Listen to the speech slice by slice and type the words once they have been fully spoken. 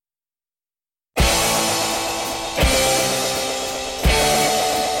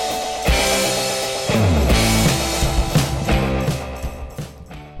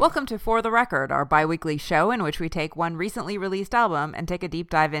Welcome to For the Record, our bi-weekly show in which we take one recently released album and take a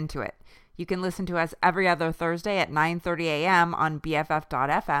deep dive into it. You can listen to us every other Thursday at 9:30 a.m. on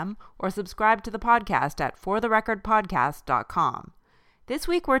BFF.fm or subscribe to the podcast at fortherecordpodcast.com. This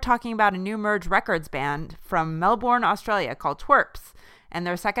week we're talking about a new Merge Records band from Melbourne, Australia called Twerps and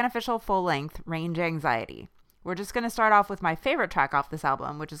their second official full-length, Range Anxiety. We're just going to start off with my favorite track off this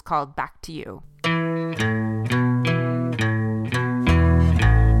album, which is called Back to You.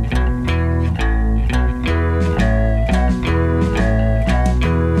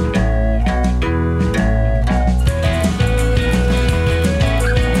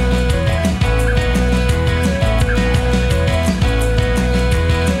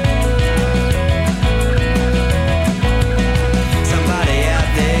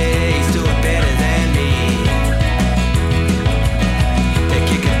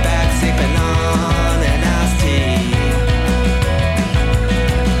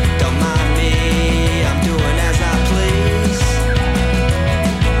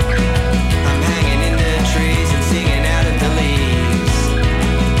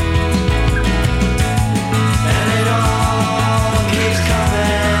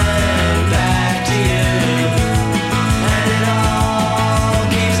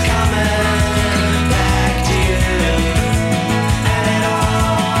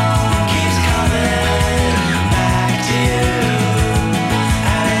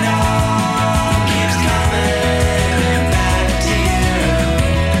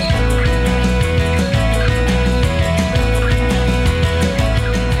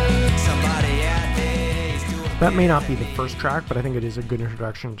 That may not be the first track, but I think it is a good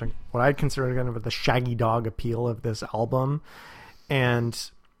introduction to what I'd consider kind of the shaggy dog appeal of this album. And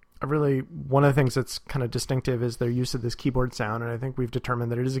one of the things that's kind of distinctive is their use of this keyboard sound. And I think we've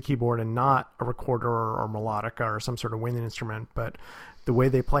determined that it is a keyboard and not a recorder or melodica or some sort of wind instrument. But the way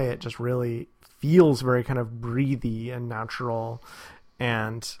they play it just really feels very kind of breathy and natural.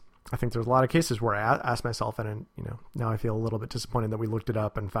 And I think there's a lot of cases where I asked myself, and now I feel a little bit disappointed that we looked it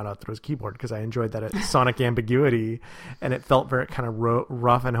up and found out that it was keyboard, because I enjoyed that sonic ambiguity, and it felt very kind of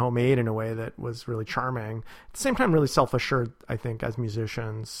rough and homemade in a way that was really charming. At the same time, really self-assured, I think, as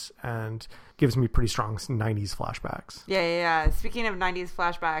musicians, and gives me pretty strong 90s flashbacks. Yeah. Speaking of 90s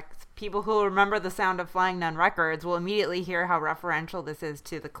flashbacks, people who remember the sound of Flying Nun Records will immediately hear how referential this is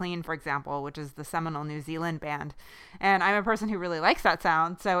to The Clean, for example, which is the seminal New Zealand band. And I'm a person who really likes that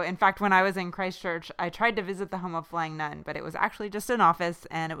sound. So, in fact, when I was in Christchurch, I tried to visit the home of Flying Nun, but it was actually just an office,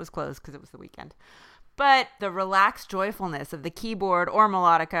 and it was closed because it was the weekend. But the relaxed joyfulness of the keyboard or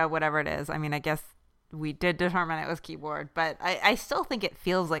melodica, whatever it is, I mean, I guess we did determine it was keyboard, but I still think it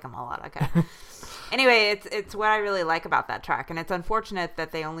feels like a melodica. Anyway, it's what I really like about that track, and it's unfortunate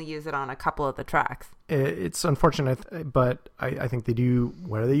that they only use it on a couple of the tracks. It's unfortunate, but I think they do,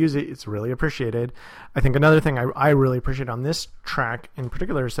 where they use it, it's really appreciated. I think another thing I really appreciate on this track in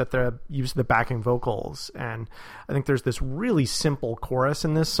particular is that they use the backing vocals, and I think there's this really simple chorus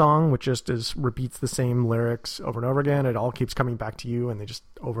in this song, which just repeats the same lyrics over and over again. It all keeps coming back to you, and they just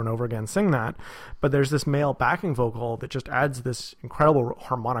over and over again sing that. But there's this male backing vocal that just adds this incredible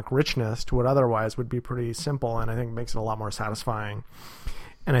harmonic richness to what otherwise would be pretty simple, and I think makes it a lot more satisfying.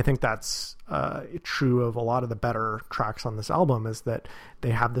 And I think that's true of a lot of the better tracks on this album, is that they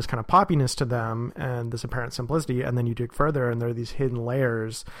have this kind of poppiness to them and this apparent simplicity, and then you dig further and there are these hidden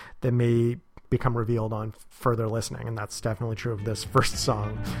layers that may become revealed on further listening, and that's definitely true of this first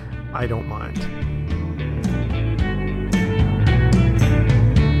song, I Don't Mind.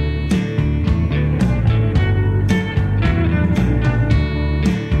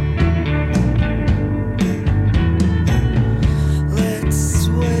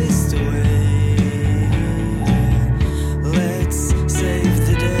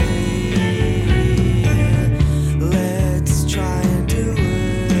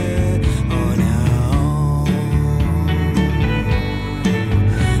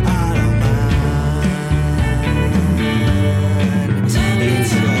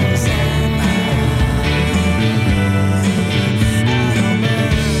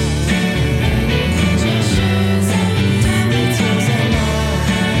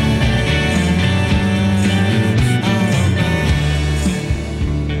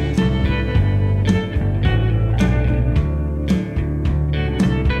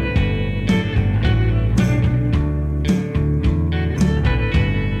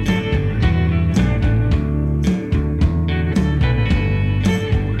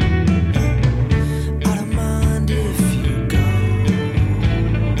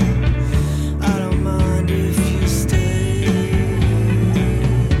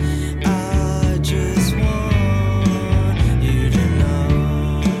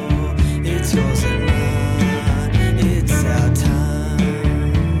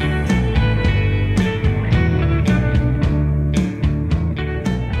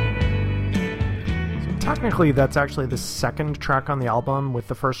 technically that's actually the second track on the album, with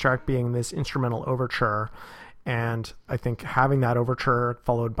the first track being this instrumental overture. And I think having that overture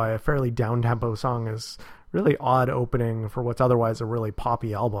followed by a fairly down-tempo song is really odd opening for what's otherwise a really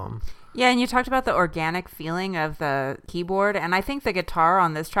poppy album. Yeah, and you talked about the organic feeling of the keyboard, and I think the guitar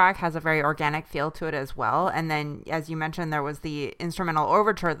on this track has a very organic feel to it as well. And then, as you mentioned, there was the instrumental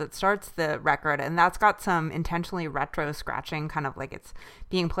overture that starts the record, and that's got some intentionally retro scratching, kind of like it's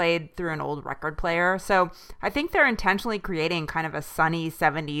being played through an old record player. So I think they're intentionally creating kind of a sunny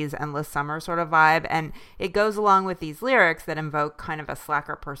 70s endless summer sort of vibe, and it goes along with these lyrics that invoke kind of a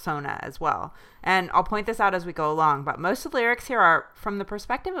slacker persona as well. And I'll point this out as we go along, but most of the lyrics here are from the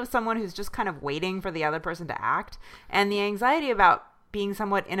perspective of someone who's just kind of waiting for the other person to act. And the anxiety about being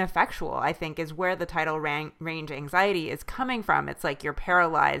somewhat ineffectual, I think, is where the title range anxiety is coming from. It's like you're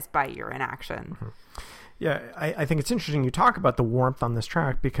paralyzed by your inaction. Mm-hmm. Yeah, I think it's interesting you talk about the warmth on this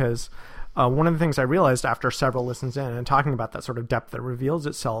track, because one of the things I realized after several listens in and talking about that sort of depth that reveals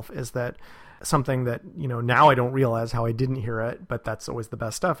itself is that something that, now I don't realize how I didn't hear it, but that's always the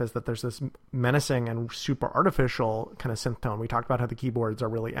best stuff, is that there's this menacing and super artificial kind of synth tone. We talked about how the keyboards are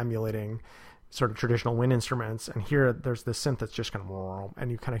really emulating sort of traditional wind instruments, and here there's this synth that's just kind of, and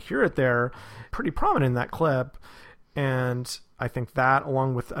you kind of hear it there pretty prominent in that clip. And I think that,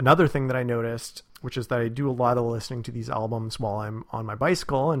 along with another thing that I noticed, which is that I do a lot of listening to these albums while I'm on my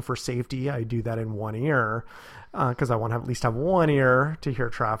bicycle, and for safety, I do that in one ear, because I want to at least have one ear to hear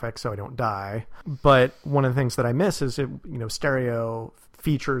traffic so I don't die. But one of the things that I miss is, stereo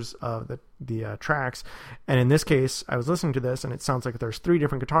features of the tracks. And in this case, I was listening to this, and it sounds like there's 3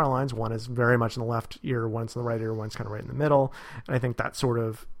 different guitar lines. One is very much in the left ear, one's in the right ear, one's kind of right in the middle. And I think that sort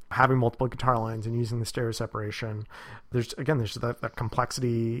of having multiple guitar lines and using the stereo separation, there's that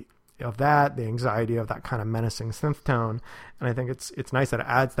complexity of that, the anxiety of that kind of menacing synth tone. And I think it's nice that it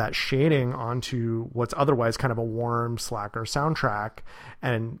adds that shading onto what's otherwise kind of a warm slacker soundtrack,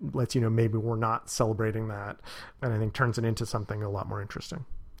 and lets maybe we're not celebrating that, and I think turns it into something a lot more interesting.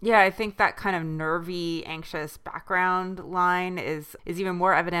 Yeah, I think that kind of nervy, anxious background line is even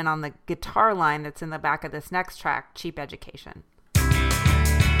more evident on the guitar line that's in the back of this next track, Cheap Education.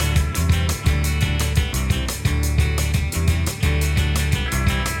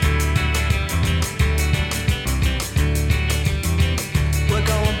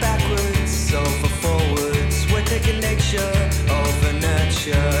 Taking nature over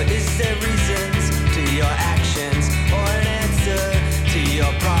nurture. Is there reasons to your actions, or an answer to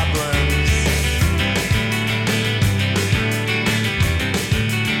your problems?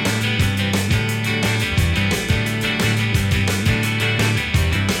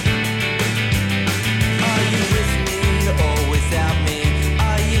 Are you with me or without me?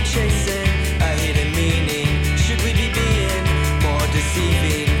 Are you chasing a hidden meaning? Should we be being more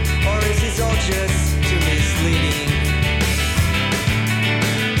deceiving, or is this all just misleading?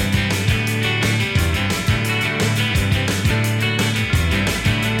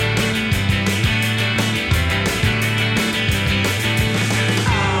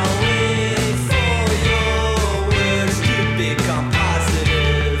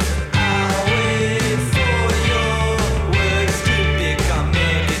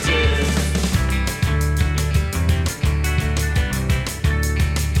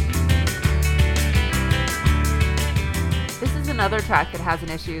 Another track that has an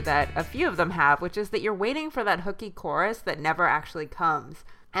issue that a few of them have, which is that you're waiting for that hooky chorus that never actually comes.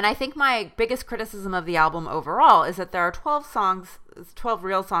 And I think my biggest criticism of the album overall is that there are 12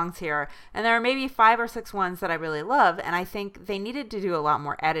 real songs here, and there are maybe 5 or 6 ones that I really love, and I think they needed to do a lot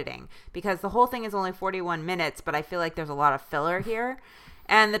more editing, because the whole thing is only 41 minutes, but I feel like there's a lot of filler here.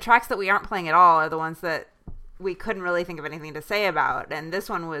 And the tracks that we aren't playing at all are the ones that we couldn't really think of anything to say about, and this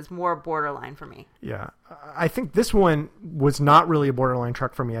one was more borderline for me. Yeah, I think this one was not really a borderline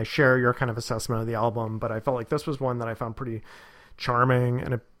track for me. I share your kind of assessment of the album, but I felt like this was one that I found pretty charming,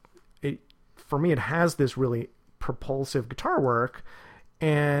 and for me, it has this really propulsive guitar work,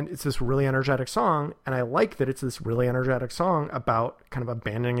 and it's this really energetic song, and I like that it's this really energetic song about kind of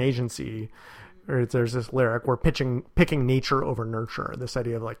abandoning agency. Or there's this lyric, we're picking nature over nurture, this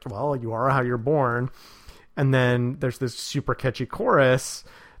idea of like, well, you are how you're born. And then there's this super catchy chorus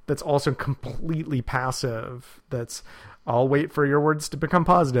that's also completely passive. That's, I'll wait for your words to become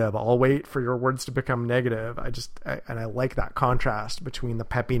positive. I'll wait for your words to become negative. I like that contrast between the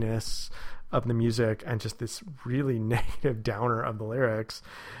peppiness of the music and just this really negative downer of the lyrics.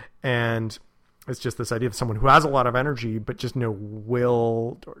 And it's just this idea of someone who has a lot of energy, but just no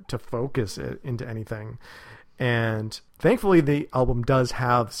will to focus it into anything. And thankfully, the album does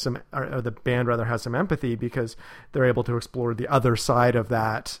have or the band rather has some empathy, because they're able to explore the other side of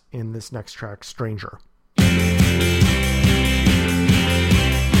that in this next track, Stranger. Stranger,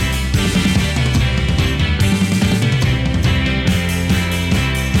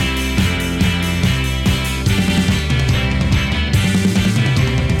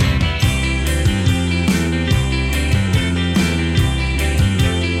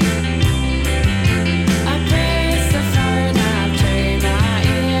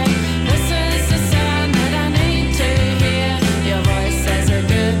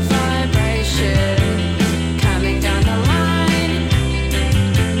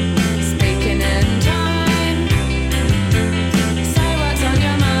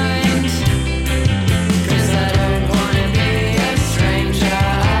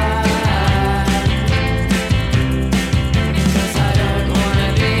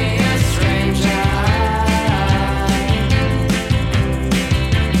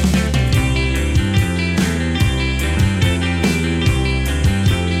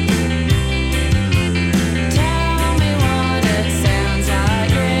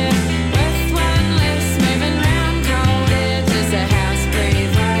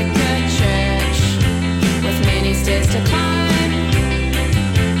 to climb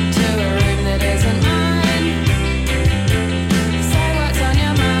to a room that isn't mine. Say what's on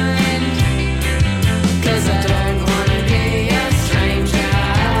your mind, 'cause I don't wanna be a stranger.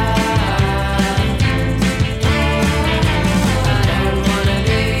 I don't wanna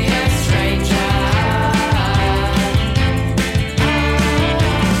be a stranger.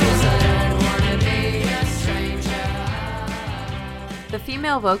 'Cause I don't wanna be a stranger. The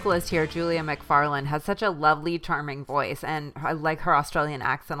female vocalist here, Julia McFarlane, has such a lovely, charming voice, and I like her Australian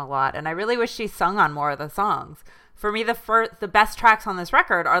accent a lot, and I really wish she sung on more of the songs. For me, the best tracks on this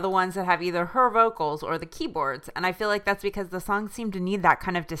record are the ones that have either her vocals or the keyboards, and I feel like that's because the songs seem to need that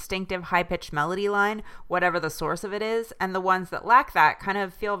kind of distinctive high-pitched melody line, whatever the source of it is, and the ones that lack that kind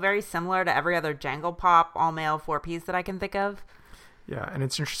of feel very similar to every other jangle pop, all-male four-piece that I can think of. Yeah, and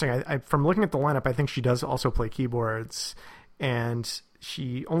it's interesting. I from looking at the lineup, I think she does also play keyboards, and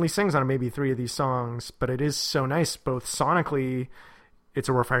she only sings on maybe 3 of these songs, but it is so nice, both sonically, it's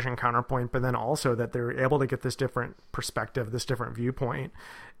a refreshing counterpoint, but then also that they're able to get this different perspective, this different viewpoint.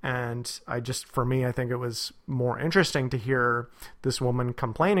 And for me, I think it was more interesting to hear this woman not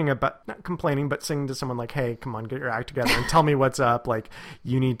complaining, but singing to someone like, hey, come on, get your act together and tell me what's up. Like,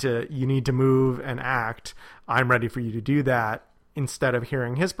 you need to move and act. I'm ready for you to do that. Instead of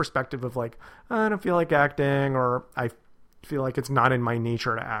hearing his perspective of like, I don't feel like acting, or I feel like it's not in my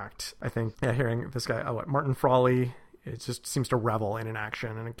nature to act. I think hearing this guy, Martin Frawley, it just seems to revel in an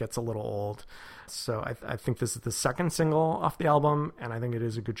action, and it gets a little old. So I think this is the second single off the album, and I think it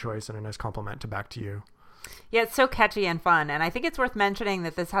is a good choice and a nice compliment to Back to You. Yeah, it's so catchy and fun, and I think it's worth mentioning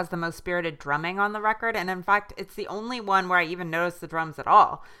that this has the most spirited drumming on the record, and in fact, it's the only one where I even notice the drums at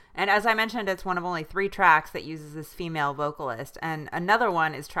all. And as I mentioned, it's one of only 3 tracks that uses this female vocalist, and another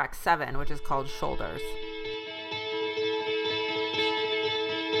one is track 7, which is called Shoulders.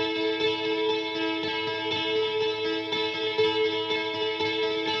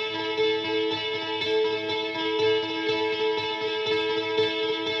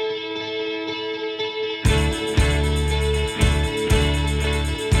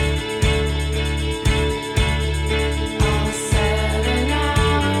 All set in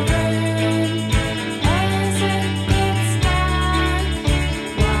our room as it gets dark,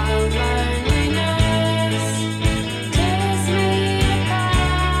 while loneliness tears me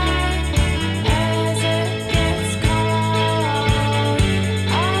apart. As it gets cold,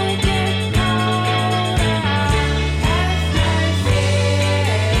 I get colder. Have no fear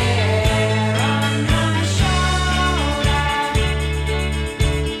on my shoulder.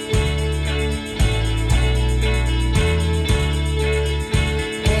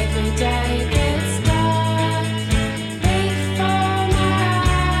 Every day gets dark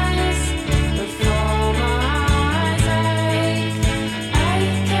before my eyes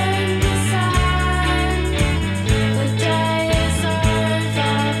ache in the sun. The day is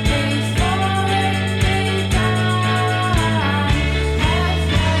over before it begun. Have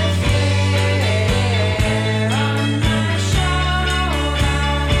no fear on my shoulder.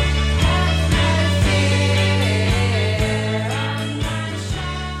 Have no fear on my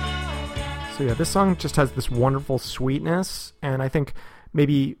shoulder. So yeah, this song just has this wonderful sweetness, and I think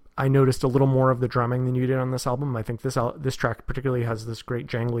maybe I noticed a little more of the drumming than you did on this album. I think this track particularly has this great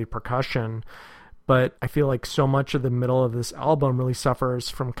jangly percussion, but I feel like so much of the middle of this album really suffers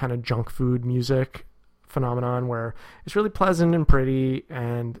from kind of junk food music phenomenon, where it's really pleasant and pretty,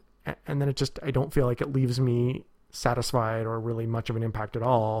 and then I don't feel like it leaves me satisfied or really much of an impact at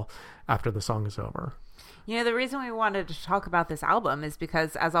all after the song is over. You know, the reason we wanted to talk about this album is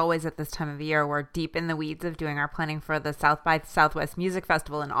because, as always at this time of year, we're deep in the weeds of doing our planning for the South by Southwest Music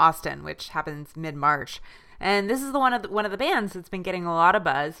Festival in Austin, which happens mid-March. And this is one of the bands that's been getting a lot of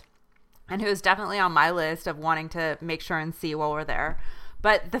buzz, and who's definitely on my list of wanting to make sure and see while we're there.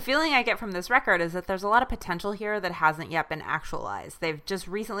 But the feeling I get from this record is that there's a lot of potential here that hasn't yet been actualized. They've just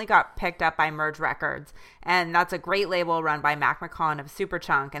recently got picked up by Merge Records, and that's a great label run by Mac McCaughan of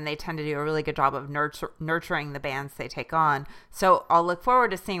Superchunk, and they tend to do a really good job of nurturing the bands they take on. So I'll look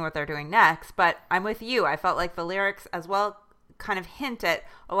forward to seeing what they're doing next, but I'm with you. I felt like the lyrics as well kind of hint at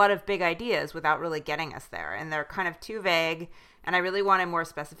a lot of big ideas without really getting us there, and they're kind of too vague, and I really wanted more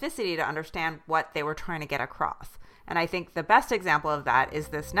specificity to understand what they were trying to get across. And I think the best example of that is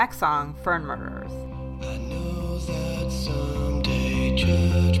this next song, Fern Murderers. I know that someday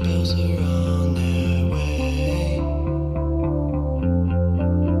church bells are on their way.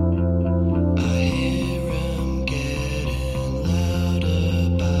 I hear 'em getting louder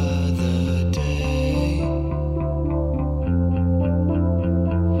by the day.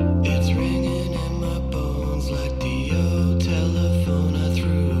 It's ringing in my bones like the old telephone I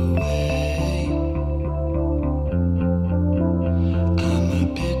threw away.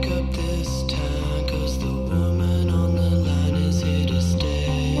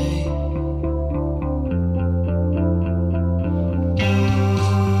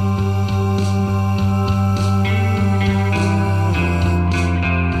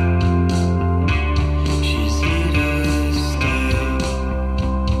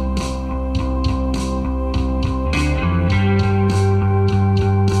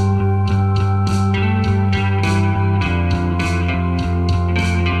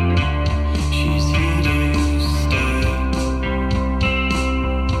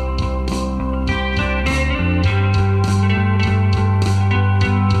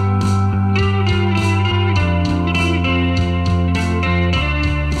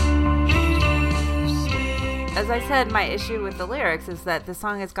 said, my issue with the lyrics is that the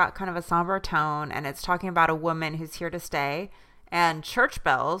song has got kind of a somber tone, and it's talking about a woman who's here to stay. And church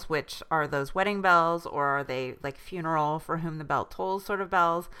bells, which are those wedding bells, or are they like funeral for whom the bell tolls sort of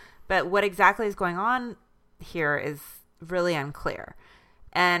bells? But what exactly is going on here is really unclear.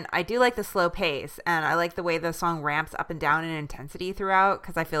 And I do like the slow pace, and I like the way the song ramps up and down in intensity throughout,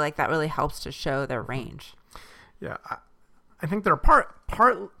 because I feel like that really helps to show their range. Yeah, I think there are part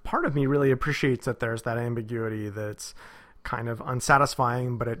of me really appreciates that there's that ambiguity that's kind of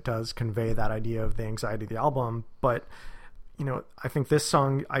unsatisfying, but it does convey that idea of the anxiety of the album. But you know, I think this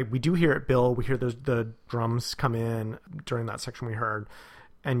song, we do hear it build. We hear the drums come in during that section we heard,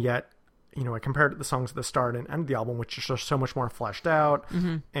 and yet, you know, I compared it to the songs at the start and end of the album, which are just so much more fleshed out.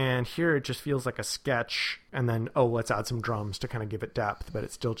 Mm-hmm. And here it just feels like a sketch, and then, let's add some drums to kind of give it depth, but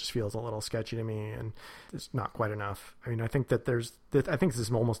it still just feels a little sketchy to me, and it's not quite enough. I mean, I think that I think this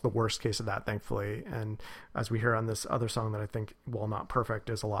is almost the worst case of that, thankfully. And as we hear on this other song that I think, while not perfect,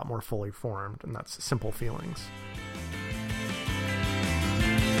 is a lot more fully formed, and that's Simple Feelings.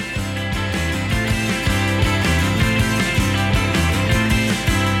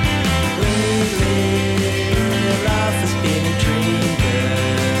 Life has been a dream,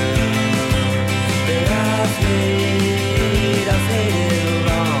 girl, that I've hated a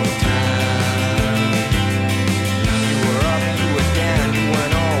long time. You were up, you were down, you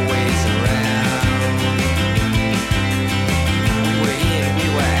weren't always around. We were in, we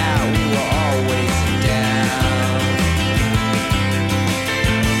were out, we were always down.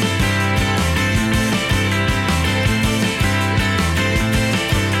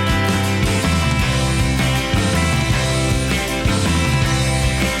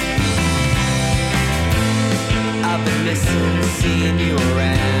 I've been missing seeing you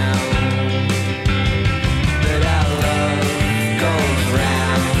around, but our love goes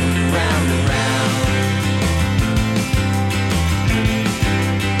round, round and round.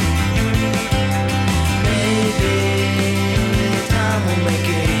 Maybe time will make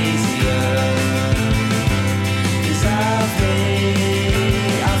it easier, 'cause I've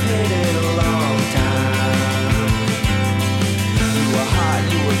hated a long time. You were hot,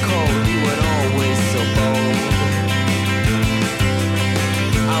 you were cold, you weren't always so bold.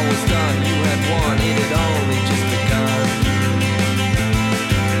 I was done, you had won, it had only just begun.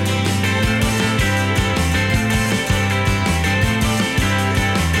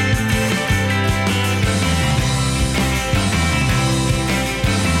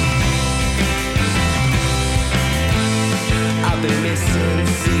 I've been missing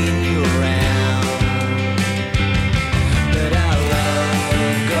seeing you around, but our love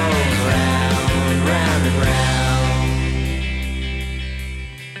goes round, round and round.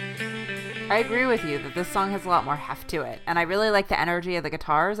 I agree with you that this song has a lot more heft to it, and I really like the energy of the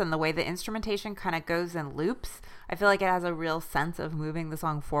guitars and the way the instrumentation kind of goes in loops. I feel like it has a real sense of moving the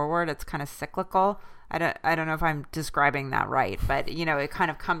song forward. It's kind of cyclical. I don't know if I'm describing that right, but you know, it kind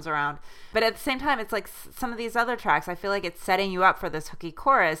of comes around. But at the same time, it's like some of these other tracks, I feel like it's setting you up for this hooky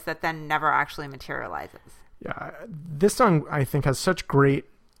chorus that then never actually materializes. Yeah, this song I think has such great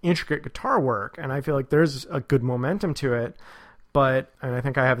intricate guitar work, and I feel like there's a good momentum to it. But, and I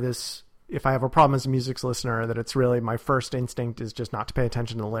think I have this, if I have a problem as a music's listener, that it's really my first instinct is just not to pay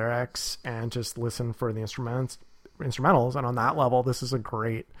attention to the lyrics and just listen for the instrumentals. And on that level, this is a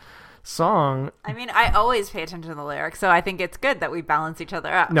great song. I mean, I always pay attention to the lyrics, so I think it's good that we balance each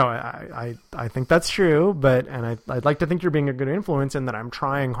other up. No, I think that's true, but I'd like to think you're being a good influence and that I'm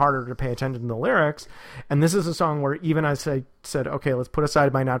trying harder to pay attention to the lyrics. And this is a song where even as I said, okay, let's put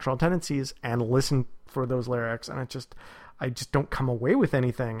aside my natural tendencies and listen for those lyrics, and I just don't come away with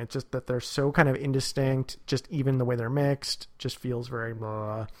anything. It's just that they're so kind of indistinct. Just even the way they're mixed just feels very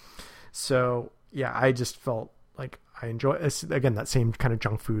blah. So yeah, I just felt like I enjoy it. Again, that same kind of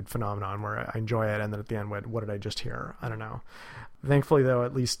junk food phenomenon where I enjoy it, and then at the end, what did I just hear? I don't know. Thankfully, though,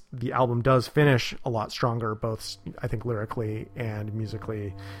 at least the album does finish a lot stronger, both I think lyrically and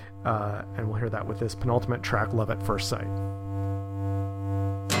musically. And we'll hear that with this penultimate track, Love at First Sight.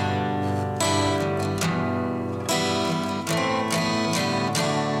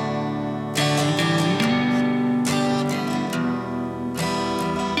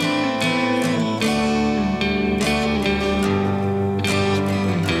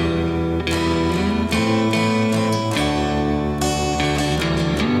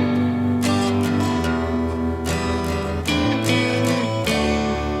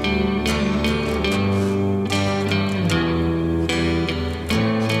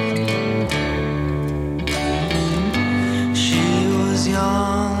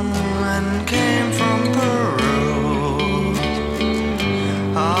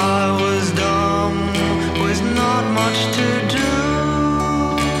 I was dumb, was not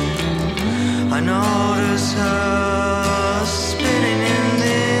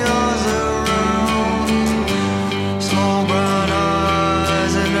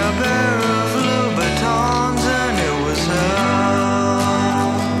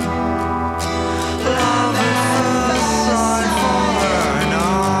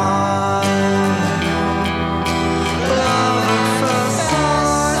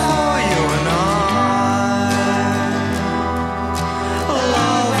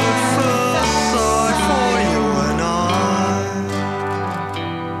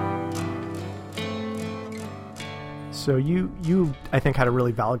So you I think had a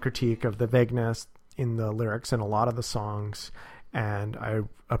really valid critique of the vagueness in the lyrics in a lot of the songs, and I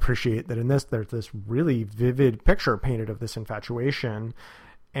appreciate that in this there's this really vivid picture painted of this infatuation,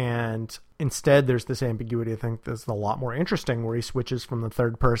 and instead there's this ambiguity I think that's a lot more interesting, where he switches from the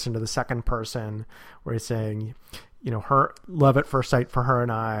third person to the second person, where he's saying, you know, her love at first sight for her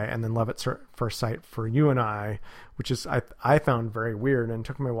and I, and then love at first sight for you and I, which is I found very weird, and it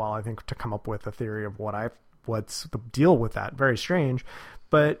took me a while I think to come up with a theory of what's the deal with that. Very strange.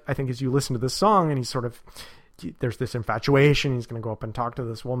 But I think as you listen to this song, and there's this infatuation, he's going to go up and talk to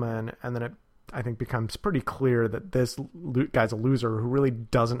this woman, and then it, I think, becomes pretty clear that this guy's a loser who really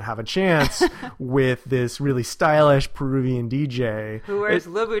doesn't have a chance with this really stylish Peruvian DJ who wears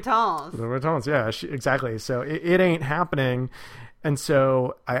Louboutins. Louboutins, yeah, exactly. So it ain't happening. And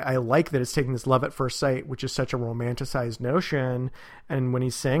so I like that it's taking this love at first sight, which is such a romanticized notion. And when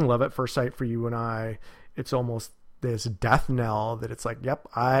he's saying love at first sight for you and I, it's almost this death knell that it's like, yep,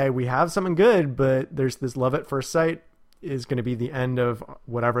 we have something good, but there's this love at first sight is going to be the end of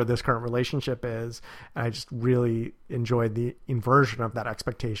whatever this current relationship is. And I just really enjoyed the inversion of that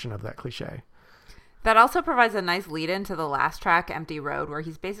expectation of that cliche. That also provides a nice lead into the last track, Empty Road, where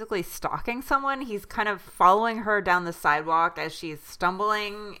he's basically stalking someone. He's kind of following her down the sidewalk as she's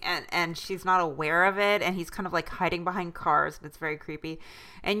stumbling, and she's not aware of it. And he's kind of like hiding behind cars. And it's very creepy.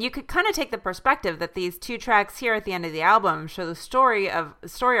 And you could kind of take the perspective that these two tracks here at the end of the album show the story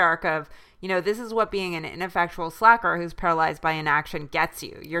arc of, you know, this is what being an ineffectual slacker who's paralyzed by inaction gets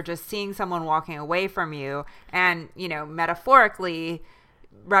you. You're just seeing someone walking away from you, and, you know, metaphorically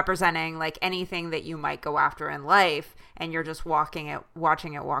representing like anything that you might go after in life, and you're just watching it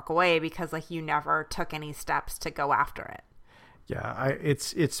walk away because like you never took any steps to go after it. Yeah,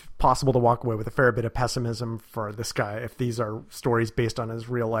 it's possible to walk away with a fair bit of pessimism for this guy if these are stories based on his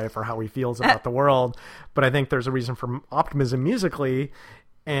real life or how he feels about the world. But I think there's a reason for optimism musically,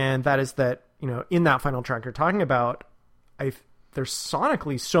 and that is that, you know, in that final track you're talking about, there's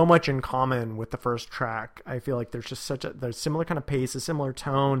sonically so much in common with the first track. I feel like there's just there's similar kind of pace, a similar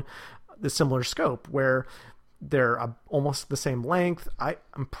tone, the similar scope, where they're almost the same length.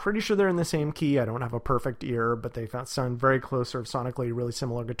 I'm pretty sure they're in the same key. I don't have a perfect ear, but they sound very close, sort of sonically, really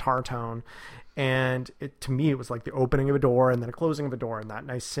similar guitar tone. And to me, it was like the opening of a door and then a closing of a door, and that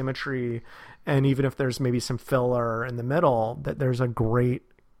nice symmetry. And even if there's maybe some filler in the middle, that there's a great,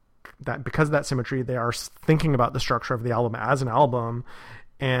 that because of that symmetry, they are thinking about the structure of the album as an album.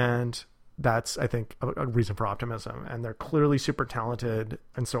 And that's, I think, a reason for optimism. And they're clearly super talented.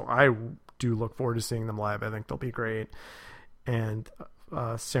 And so I do look forward to seeing them live. I think they'll be great. And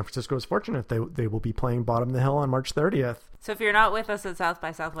San Francisco is fortunate. They will be playing Bottom of the Hill on March 30th. So if you're not with us at South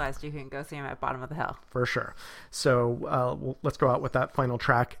by Southwest, you can go see them at Bottom of the Hill. For sure. So let's go out with that final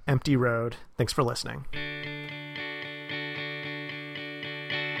track, Empty Road. Thanks for listening.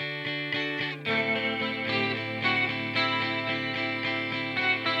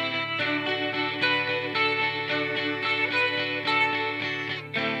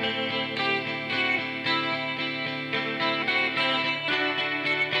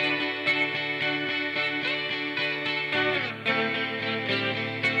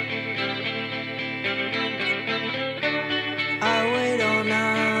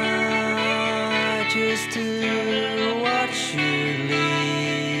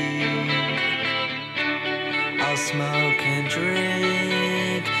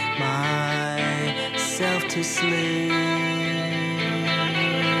 To sleep.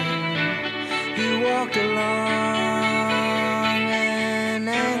 You walked along an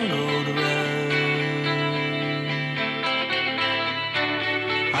angled road.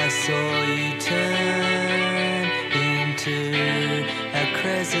 I saw you turn into a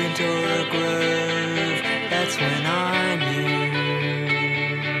crescent or a grove. That's when I knew.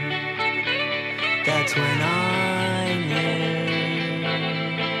 That's when I knew.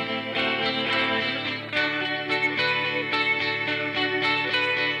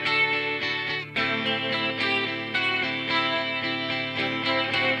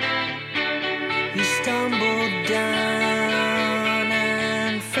 Stumbled down